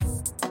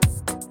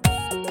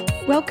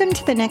Welcome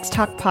to the Next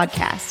Talk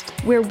podcast,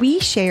 where we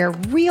share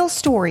real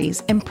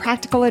stories and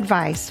practical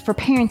advice for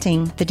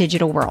parenting the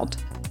digital world.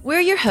 We're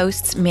your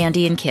hosts,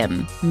 Mandy and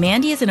Kim.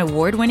 Mandy is an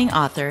award-winning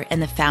author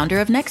and the founder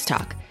of Next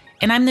Talk.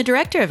 And I'm the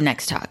director of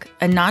Next Talk,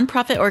 a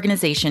nonprofit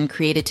organization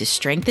created to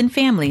strengthen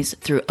families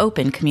through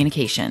open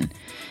communication.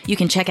 You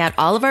can check out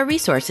all of our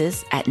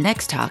resources at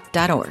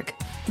nexttalk.org.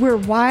 We're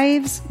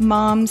wives,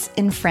 moms,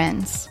 and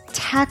friends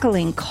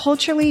tackling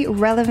culturally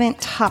relevant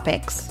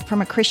topics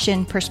from a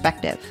Christian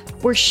perspective.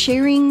 We're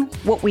sharing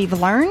what we've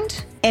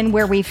learned and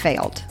where we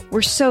failed.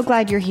 We're so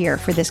glad you're here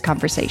for this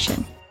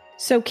conversation.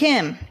 So,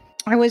 Kim,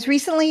 I was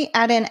recently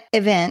at an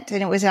event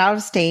and it was out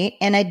of state,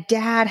 and a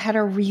dad had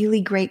a really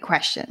great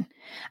question.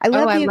 I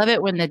love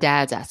it when the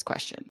dads ask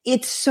questions.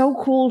 It's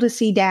so cool to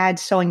see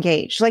dads so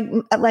engaged.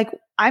 Like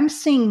I'm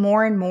seeing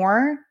more and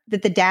more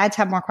that the dads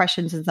have more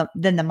questions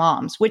than the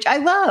moms, which I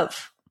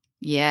love.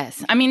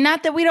 Yes. I mean,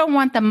 not that we don't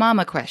want the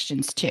mama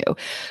questions too,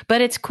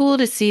 but it's cool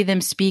to see them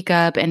speak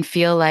up and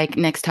feel like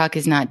Next Talk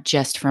is not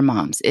just for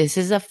moms. This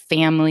is a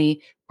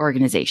family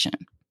organization.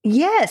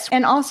 Yes.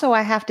 And also,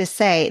 I have to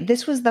say,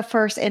 this was the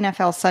first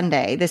NFL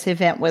Sunday this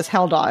event was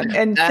held on.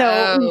 And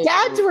so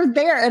dads were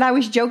there. And I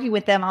was joking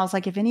with them. I was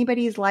like, if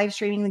anybody's live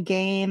streaming the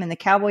game and the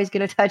Cowboys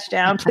get a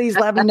touchdown, please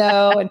let me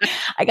know. And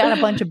I got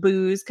a bunch of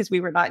booze because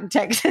we were not in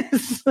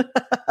Texas.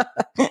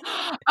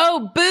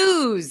 Oh,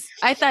 booze.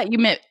 I thought you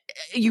meant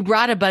you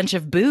brought a bunch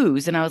of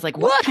booze. And I was like,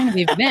 what kind of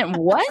event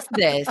was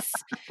this?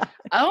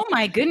 Oh,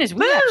 my goodness.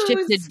 We have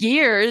shifted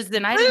gears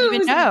and I didn't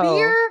even know.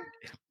 Beer?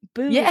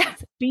 Booze. Yeah.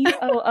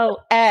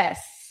 BOOS.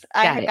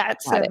 I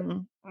got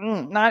some.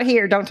 Not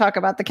here. Don't talk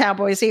about the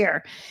Cowboys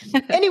here.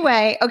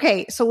 Anyway,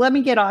 okay. So let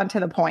me get on to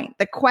the point.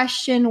 The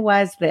question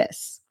was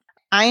this.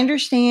 I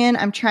understand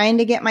I'm trying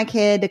to get my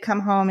kid to come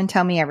home and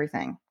tell me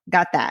everything.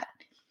 Got that.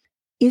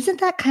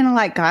 Isn't that kind of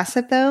like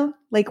gossip though?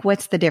 Like,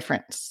 what's the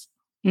difference?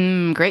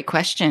 Great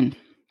question.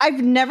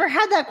 I've never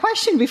had that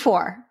question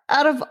before.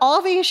 Out of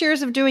all these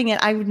years of doing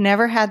it, I've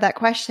never had that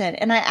question.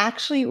 And I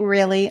actually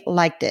really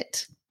liked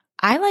it.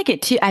 I like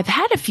it too. I've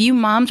had a few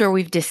moms where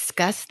we've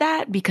discussed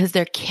that because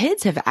their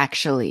kids have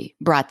actually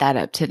brought that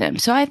up to them.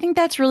 So I think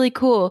that's really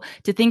cool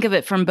to think of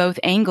it from both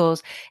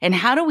angles. And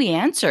how do we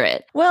answer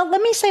it? Well,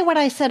 let me say what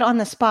I said on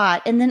the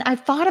spot. And then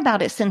I've thought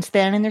about it since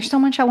then. And there's so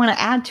much I want to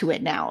add to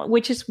it now,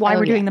 which is why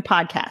we're doing the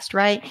podcast,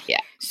 right? Yeah.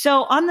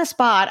 So on the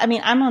spot, I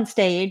mean, I'm on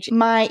stage.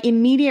 My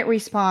immediate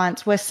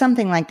response was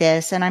something like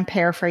this. And I'm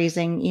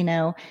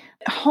paraphrasing,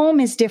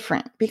 home is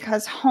different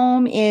because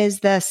home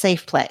is the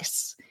safe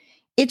place.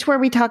 It's where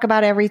we talk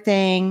about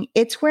everything.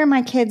 It's where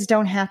my kids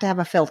don't have to have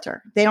a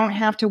filter. They don't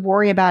have to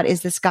worry about,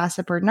 is this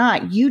gossip or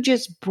not? You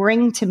just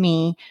bring to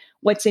me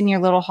what's in your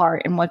little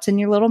heart and what's in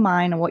your little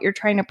mind and what you're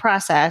trying to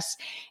process.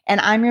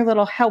 And I'm your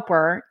little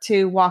helper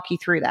to walk you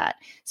through that.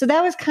 So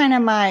that was kind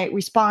of my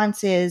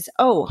response is,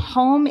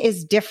 home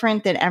is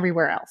different than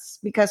everywhere else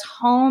because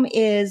home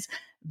is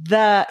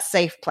the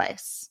safe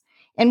place.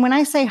 And when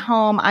I say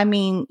home, I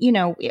mean,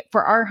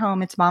 for our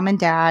home, it's mom and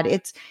dad.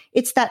 It's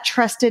that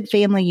trusted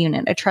family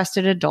unit, a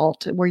trusted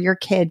adult where your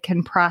kid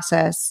can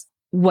process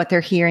what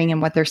they're hearing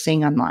and what they're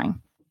seeing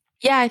online.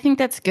 Yeah, I think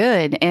that's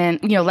good.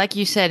 And, like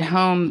you said,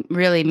 home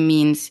really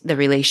means the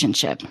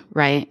relationship,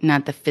 right?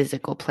 Not the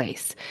physical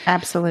place.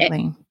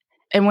 Absolutely.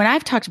 And when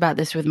I've talked about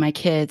this with my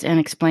kids and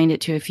explained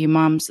it to a few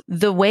moms,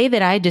 the way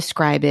that I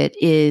describe it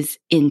is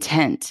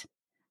intent.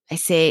 I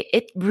say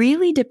it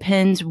really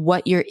depends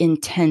what your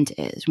intent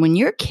is. When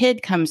your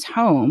kid comes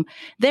home,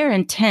 their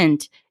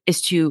intent is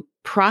to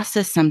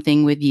process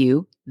something with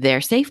you,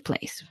 their safe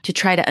place, to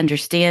try to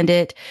understand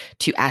it,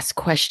 to ask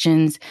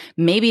questions,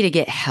 maybe to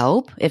get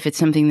help if it's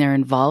something they're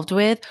involved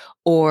with,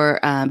 or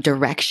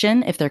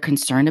direction if they're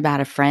concerned about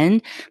a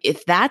friend.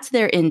 If that's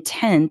their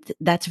intent,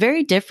 that's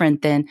very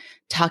different than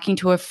talking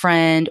to a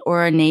friend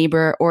or a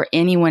neighbor or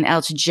anyone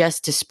else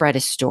just to spread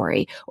a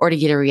story or to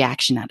get a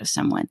reaction out of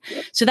someone.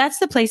 So that's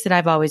the place that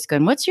I've always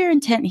gone. What's your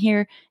intent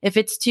here? If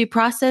it's to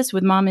process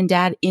with mom and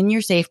dad in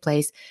your safe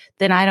place,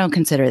 then I don't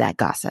consider that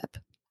gossip.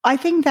 I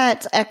think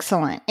that's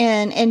excellent.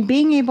 And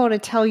being able to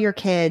tell your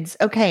kids,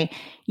 okay,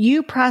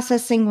 you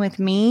processing with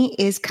me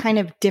is kind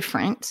of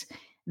different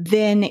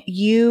than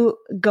you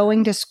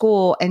going to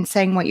school and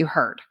saying what you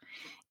heard.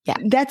 Yeah,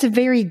 that's a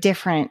very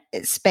different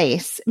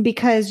space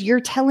because you're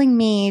telling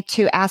me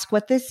to ask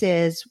what this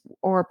is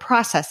or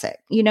process it.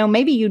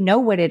 Maybe you know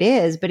what it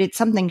is, but it's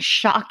something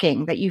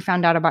shocking that you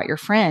found out about your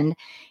friend.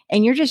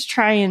 And you're just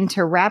trying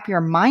to wrap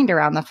your mind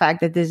around the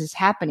fact that this is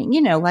happening,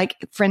 like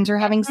friends are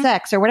having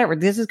sex or whatever.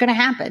 This is going to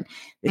happen.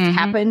 This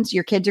happens.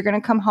 Your kids are going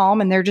to come home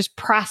and they're just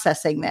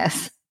processing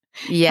this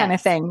kind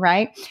of thing.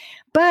 Right.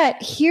 But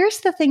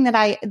here's the thing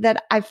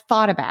that I've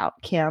thought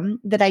about, Kim,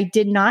 that I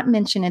did not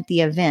mention at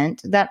the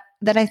event that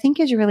I think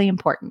is really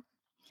important.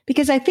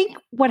 Because I think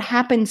what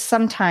happens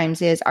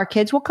sometimes is our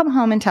kids will come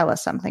home and tell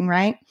us something,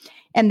 right?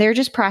 And they're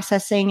just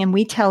processing and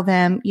we tell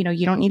them, you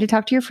don't need to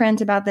talk to your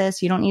friends about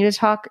this. You don't need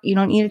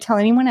to tell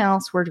anyone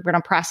else. We're going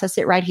to process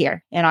it right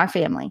here in our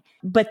family.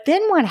 But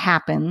then what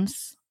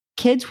happens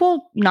Kids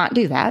will not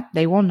do that.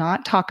 They will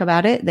not talk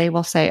about it. They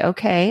will say,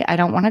 okay, I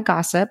don't want to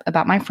gossip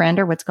about my friend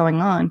or what's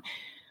going on.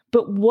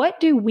 But what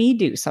do we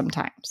do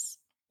sometimes?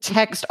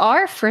 Text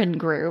our friend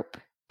group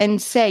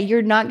and say,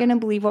 you're not going to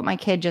believe what my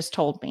kid just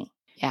told me.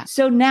 Yeah.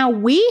 So now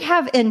we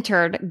have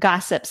entered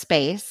gossip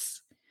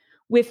space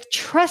with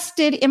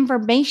trusted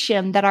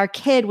information that our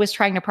kid was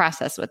trying to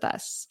process with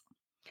us.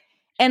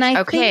 And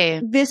I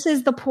think this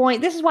is the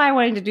point. This is why I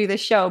wanted to do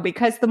this show,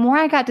 because the more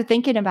I got to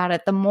thinking about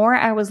it, the more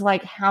I was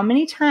like, how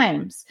many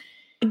times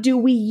do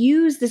we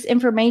use this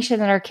information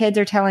that our kids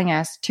are telling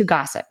us to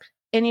gossip?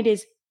 And it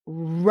is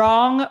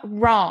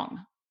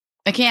wrong.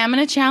 Okay, I'm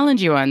going to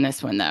challenge you on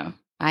this one, though.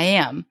 I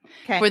am.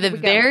 Okay, for the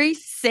very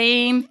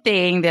same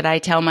thing that I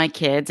tell my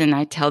kids and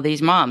I tell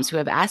these moms who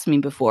have asked me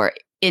before,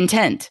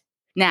 intent.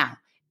 Now,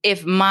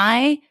 if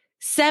my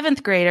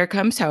 7th grader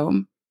comes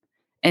home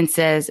and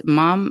says,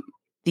 Mom,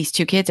 these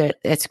 2 kids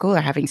at school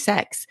are having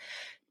sex.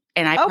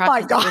 And I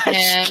my gosh, with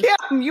him.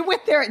 Kim, you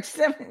went there at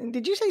 7.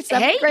 Did you say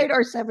 7th grade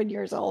or 7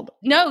 years old?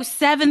 No,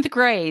 7th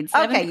grade.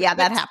 Okay, yeah,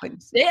 that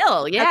happens.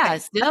 Still, yeah, okay.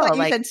 still. I thought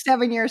you said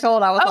 7 years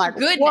old. I was like,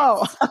 goodness.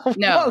 whoa.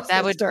 No,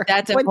 whoa,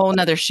 that's a whole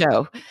nother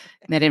show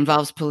that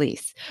involves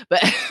police.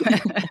 But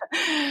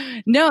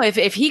no,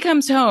 if he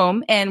comes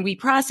home and we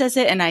process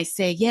it and I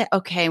say, yeah,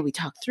 okay, we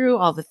talk through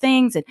all the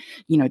things and,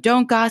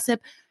 don't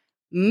gossip.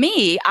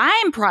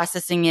 I'm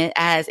processing it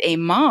as a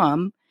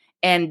mom.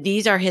 And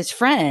these are his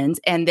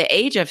friends and the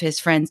age of his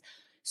friends.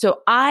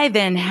 So I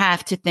then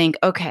have to think,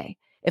 okay,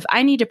 if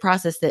I need to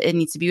process that, it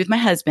needs to be with my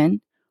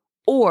husband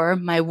or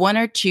my 1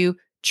 or 2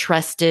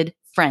 trusted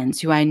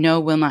friends who I know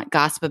will not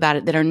gossip about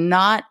it, that are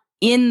not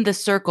in the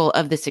circle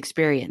of this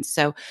experience.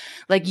 So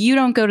like, you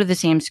don't go to the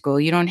same school,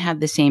 you don't have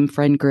the same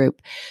friend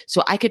group.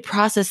 So I could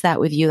process that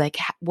with you. Like,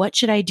 what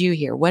should I do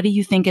here? What do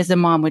you think as a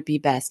mom would be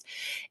best?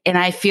 And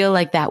I feel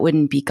like that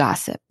wouldn't be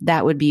gossip.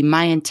 That would be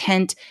my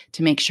intent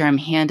to make sure I'm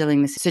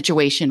handling the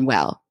situation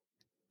well.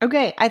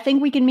 Okay, I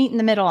think we can meet in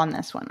the middle on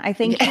this one. I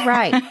think you're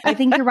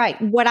right.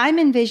 What I'm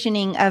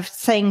envisioning of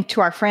saying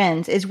to our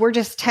friends is we're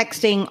just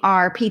texting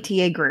our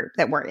PTA group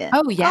that we're in.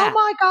 Oh, yeah. Oh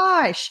my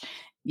gosh.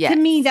 Yes.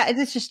 To me,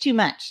 it's just too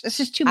much. It's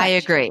just too much. I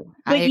agree.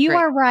 But you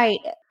are right,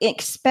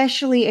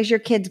 especially as your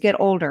kids get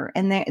older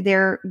and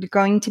they're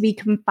going to be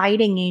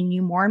confiding in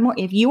you more and more.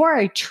 If you are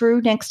a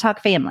true Next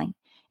Talk family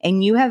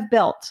and you have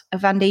built a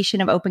foundation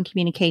of open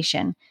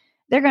communication,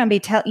 they're going to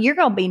be you're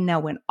going to be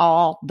knowing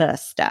all the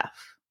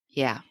stuff.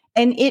 Yeah.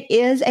 And it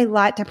is a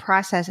lot to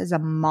process as a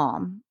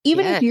mom.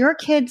 Even if your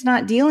kid's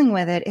not dealing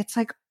with it, it's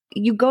like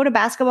you go to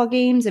basketball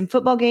games and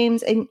football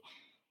games and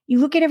you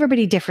look at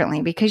everybody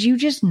differently because you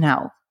just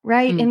know.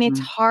 Right. Mm-hmm. And it's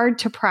hard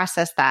to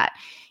process that.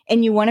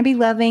 And you want to be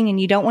loving and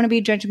you don't want to be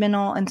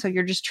judgmental. And so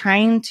you're just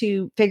trying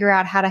to figure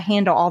out how to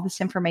handle all this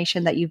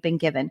information that you've been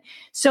given.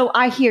 So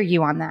I hear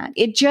you on that.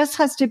 It just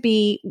has to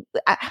be,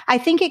 I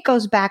think it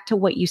goes back to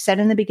what you said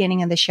in the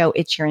beginning of the show.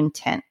 It's your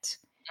intent.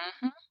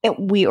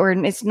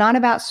 Mm-hmm. It's not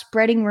about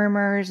spreading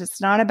rumors. It's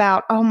not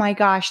about, oh my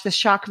gosh, the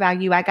shock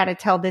value. I got to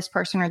tell this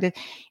person or this.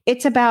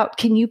 It's about,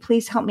 can you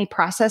please help me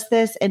process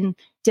this? And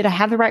did I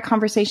have the right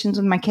conversations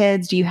with my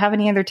kids? Do you have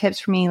any other tips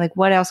for me? Like,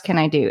 what else can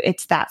I do?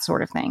 It's that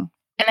sort of thing.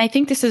 And I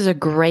think this is a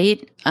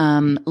great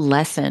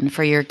lesson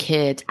for your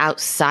kids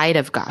outside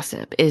of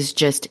gossip, is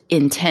just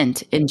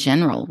intent in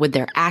general with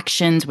their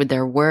actions, with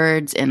their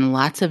words in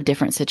lots of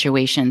different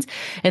situations.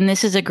 And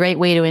this is a great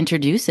way to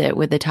introduce it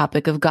with the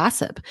topic of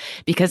gossip,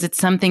 because it's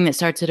something that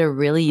starts at a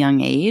really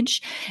young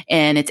age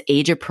and it's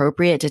age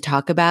appropriate to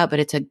talk about, but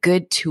it's a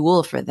good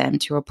tool for them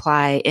to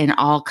apply in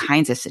all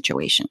kinds of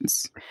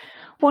situations.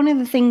 One of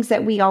the things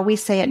that we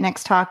always say at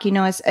Next Talk,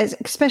 as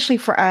especially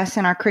for us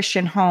in our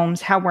Christian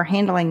homes, how we're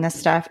handling this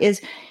stuff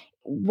is,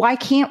 why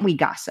can't we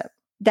gossip?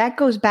 That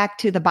goes back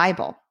to the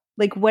Bible.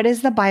 Like, what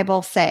does the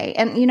Bible say?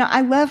 And,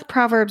 I love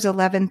Proverbs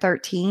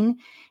 11:13.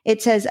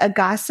 It says, a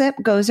gossip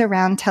goes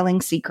around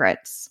telling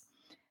secrets,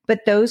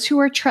 but those who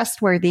are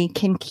trustworthy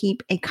can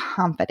keep a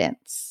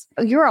confidence.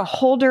 You're a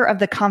holder of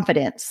the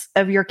confidence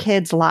of your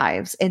kids'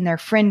 lives and their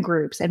friend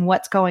groups and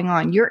what's going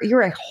on.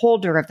 You're a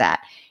holder of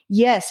that.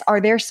 Yes. Are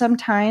there some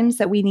times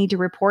that we need to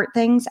report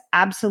things?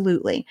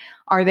 Absolutely.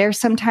 Are there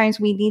some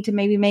times we need to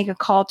maybe make a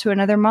call to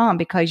another mom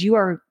because you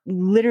are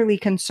literally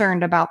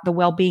concerned about the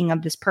well-being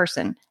of this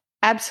person?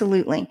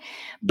 Absolutely.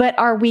 But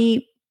are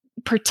we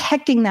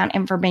protecting that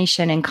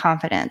information in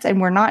confidence? And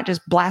we're not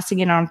just blasting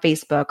it on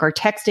Facebook or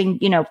texting,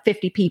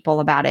 50 people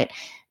about it.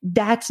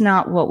 That's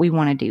not what we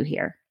want to do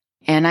here.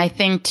 And I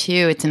think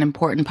too, it's an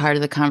important part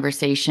of the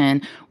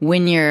conversation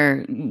when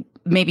you're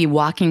maybe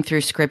walking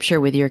through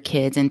scripture with your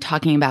kids and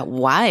talking about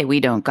why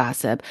we don't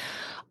gossip.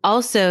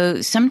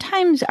 Also,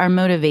 sometimes our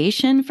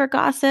motivation for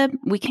gossip,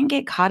 we can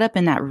get caught up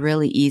in that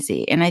really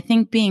easy. And I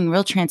think being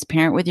real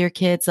transparent with your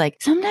kids, like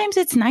sometimes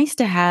it's nice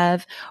to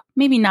have,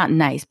 maybe not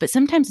nice, but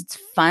sometimes it's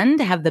fun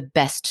to have the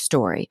best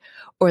story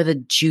or the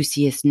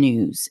juiciest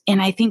news.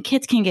 And I think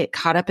kids can get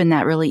caught up in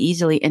that really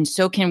easily. And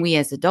so can we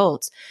as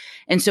adults.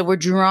 And so we're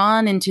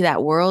drawn into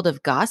that world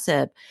of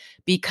gossip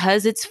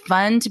because it's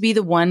fun to be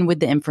the one with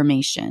the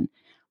information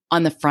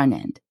on the front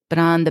end. But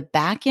on the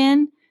back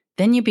end,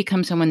 then you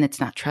become someone that's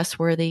not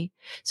trustworthy,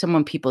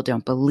 someone people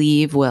don't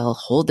believe will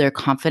hold their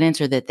confidence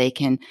or that they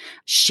can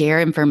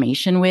share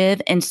information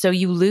with. And so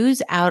you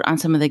lose out on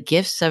some of the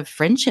gifts of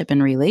friendship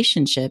and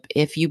relationship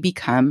if you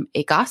become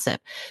a gossip.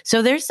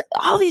 So there's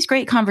all these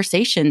great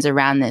conversations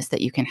around this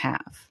that you can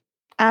have.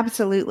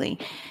 Absolutely.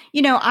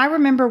 I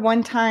remember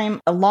one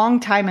time a long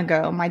time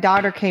ago, my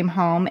daughter came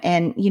home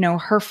and,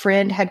 her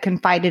friend had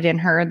confided in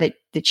her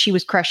that she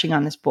was crushing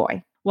on this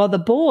boy. Well, the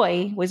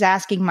boy was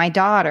asking my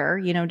daughter,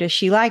 does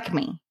she like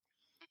me?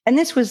 And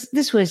this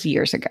was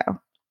years ago,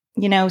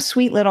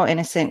 sweet little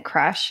innocent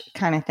crush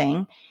kind of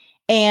thing.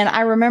 And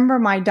I remember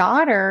my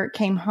daughter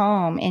came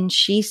home and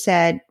she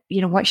said,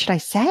 what should I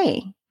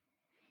say?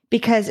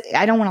 Because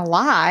I don't want to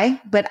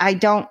lie, but I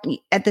don't,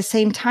 at the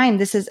same time,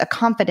 this is a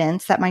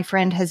confidence that my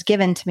friend has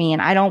given to me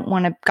and I don't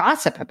want to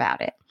gossip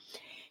about it.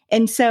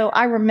 And so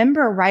I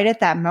remember right at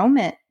that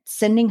moment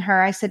sending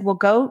her, I said, well,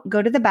 go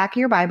to the back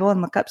of your Bible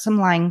and look up some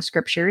lying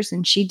scriptures.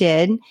 And she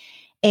did.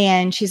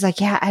 And she's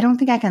like, yeah, I don't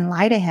think I can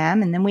lie to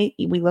him. And then we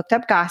looked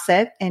up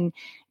gossip and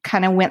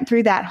kind of went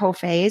through that whole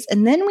phase.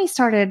 And then we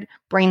started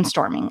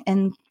brainstorming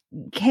and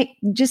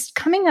just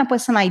coming up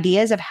with some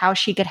ideas of how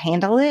she could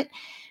handle it.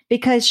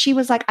 Because she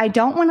was like, I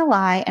don't want to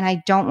lie and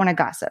I don't want to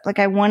gossip. Like,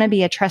 I want to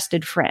be a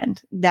trusted friend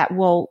that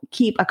will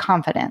keep a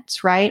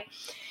confidence, right?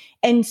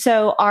 And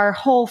so our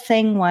whole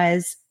thing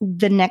was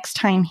the next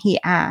time he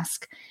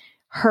asked,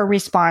 her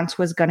response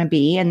was going to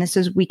be, and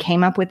we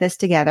came up with this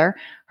together.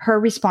 Her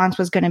response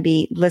was going to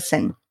be,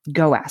 listen,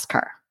 go ask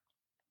her.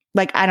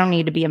 Like, I don't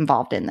need to be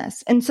involved in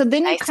this. And so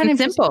then nice you kind of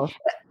simple.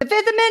 The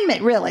Fifth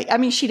Amendment, really. I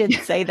mean, she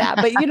didn't say that,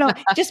 but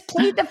just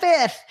plead the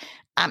fifth.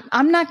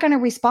 I'm not going to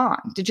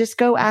respond to just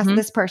go ask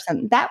this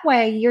person. That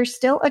way you're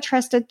still a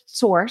trusted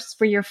source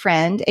for your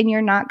friend and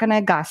you're not going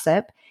to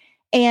gossip.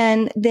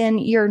 And then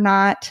you're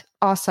not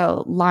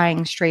also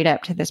lying straight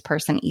up to this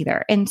person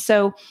either. And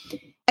so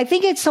I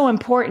think it's so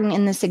important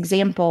in this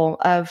example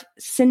of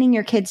sending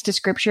your kids to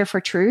scripture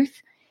for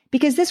truth,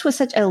 because this was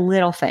such a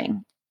little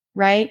thing,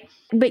 right?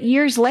 But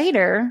years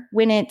later,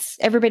 when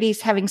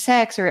everybody's having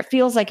sex or it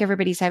feels like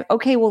everybody's having,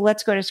 okay, well,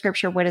 let's go to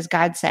scripture. What does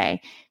God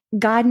say?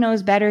 God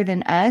knows better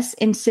than us,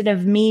 instead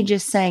of me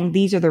just saying,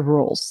 these are the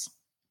rules,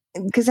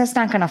 because that's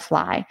not going to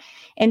fly.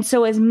 And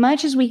so as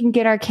much as we can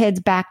get our kids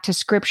back to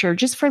scripture,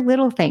 just for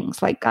little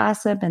things like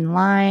gossip and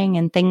lying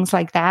and things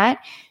like that,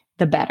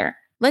 the better.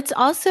 Let's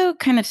also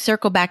kind of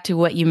circle back to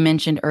what you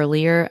mentioned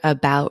earlier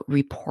about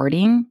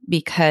reporting,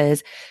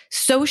 because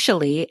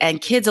socially,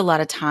 and kids a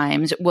lot of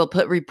times will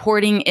put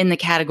reporting in the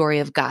category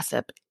of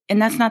gossip.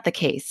 And that's not the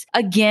case.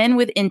 Again,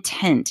 with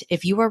intent,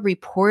 if you are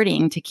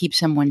reporting to keep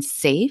someone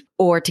safe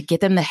or to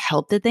get them the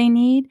help that they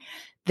need,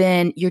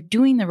 then you're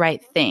doing the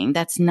right thing.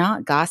 That's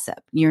not gossip.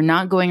 You're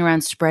not going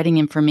around spreading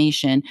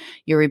information.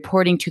 You're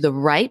reporting to the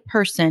right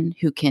person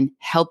who can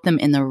help them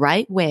in the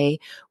right way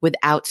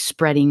without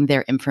spreading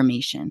their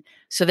information.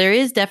 So there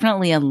is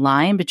definitely a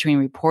line between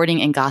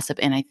reporting and gossip.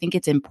 And I think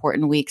it's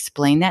important we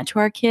explain that to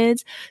our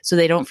kids so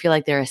they don't feel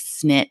like they're a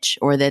snitch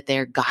or that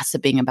they're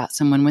gossiping about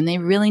someone when they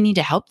really need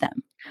to help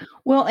them.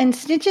 Well, and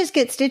snitches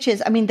get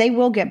stitches. I mean, they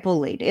will get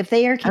bullied if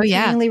they are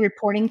continually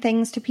reporting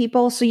things to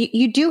people. So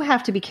you do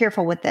have to be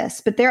careful with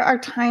this. But there are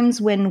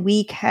times when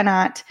we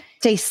cannot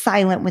stay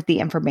silent with the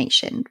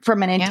information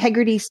from an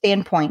integrity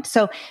standpoint.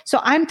 So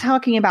I'm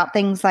talking about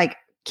things like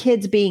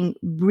kids being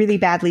really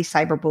badly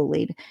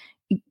cyberbullied,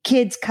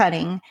 kids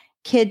cutting,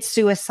 kids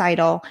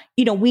suicidal.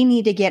 We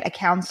need to get a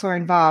counselor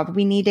involved.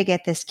 We need to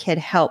get this kid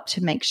help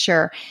to make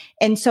sure.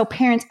 And so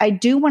parents, I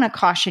do want to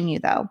caution you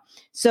though.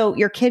 So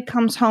your kid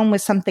comes home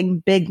with something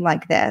big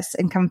like this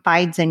and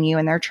confides in you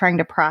and they're trying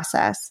to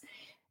process.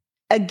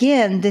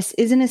 Again, this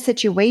isn't a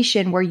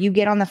situation where you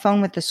get on the phone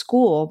with the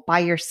school by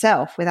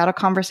yourself without a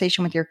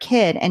conversation with your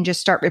kid and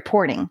just start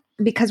reporting.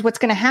 Because what's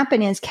going to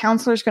happen is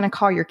counselor's going to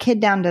call your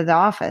kid down to the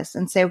office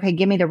and say, okay,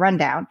 give me the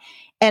rundown.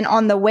 And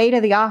on the way to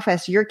the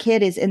office, your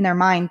kid is in their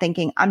mind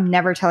thinking, I'm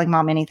never telling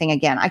mom anything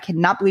again. I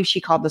cannot believe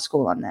she called the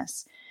school on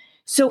this.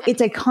 So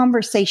it's a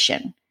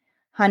conversation.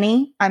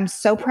 Honey, I'm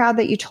so proud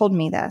that you told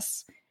me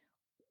this.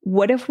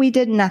 What if we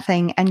did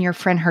nothing and your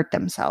friend hurt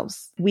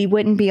themselves? We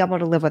wouldn't be able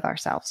to live with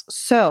ourselves.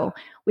 So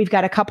we've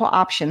got a couple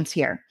options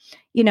here.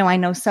 I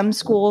know some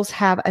schools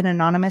have an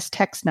anonymous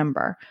text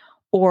number,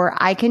 or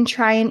I can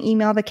try and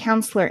email the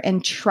counselor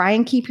and try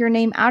and keep your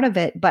name out of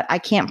it, but I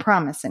can't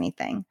promise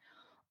anything.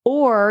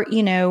 Or,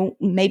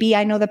 maybe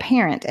I know the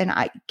parent and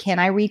can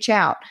I reach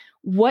out?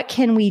 What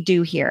can we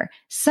do here?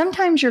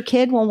 Sometimes your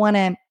kid will want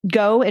to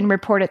go and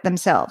report it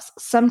themselves.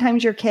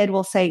 Sometimes your kid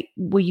will say,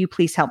 will you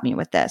please help me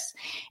with this?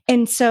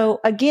 And so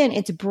again,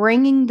 it's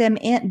bringing them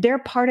in. They're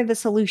part of the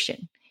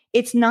solution.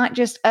 It's not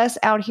just us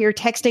out here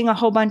texting a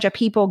whole bunch of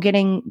people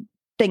getting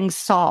things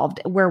solved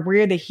where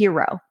we're the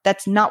hero.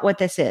 That's not what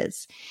this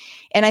is.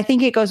 And I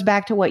think it goes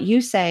back to what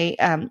you say,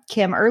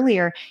 Kim,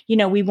 earlier.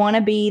 We want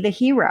to be the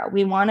hero.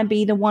 We want to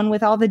be the one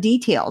with all the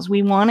details.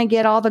 We want to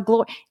get all the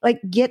glory.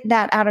 Like, get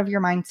that out of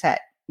your mindset.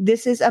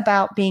 This is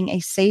about being a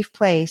safe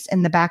place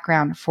in the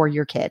background for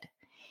your kid,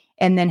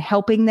 and then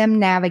helping them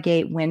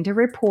navigate when to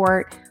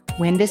report,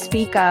 when to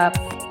speak up,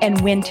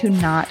 and when to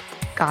not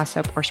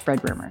gossip or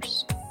spread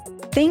rumors.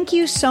 Thank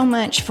you so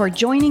much for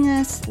joining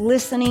us,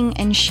 listening,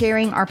 and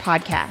sharing our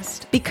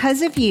podcast.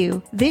 Because of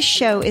you, this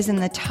show is in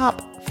the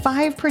top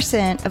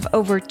 5% of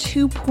over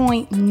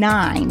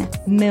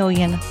 2.9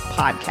 million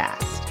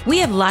podcasts. We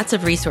have lots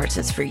of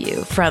resources for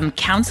you, from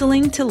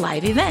counseling to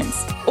live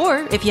events.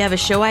 Or if you have a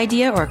show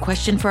idea or a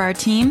question for our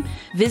team,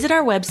 visit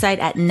our website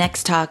at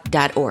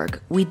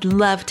nexttalk.org. We'd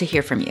love to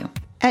hear from you.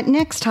 At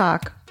Next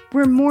Talk,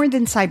 we're more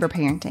than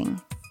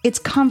cyberparenting. It's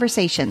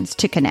conversations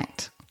to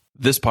connect.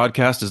 This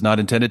podcast is not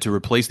intended to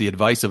replace the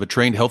advice of a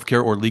trained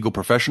healthcare or legal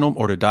professional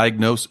or to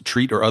diagnose,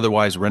 treat, or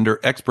otherwise render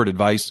expert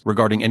advice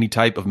regarding any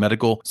type of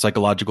medical,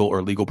 psychological,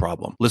 or legal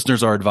problem.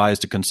 Listeners are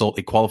advised to consult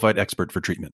a qualified expert for treatment.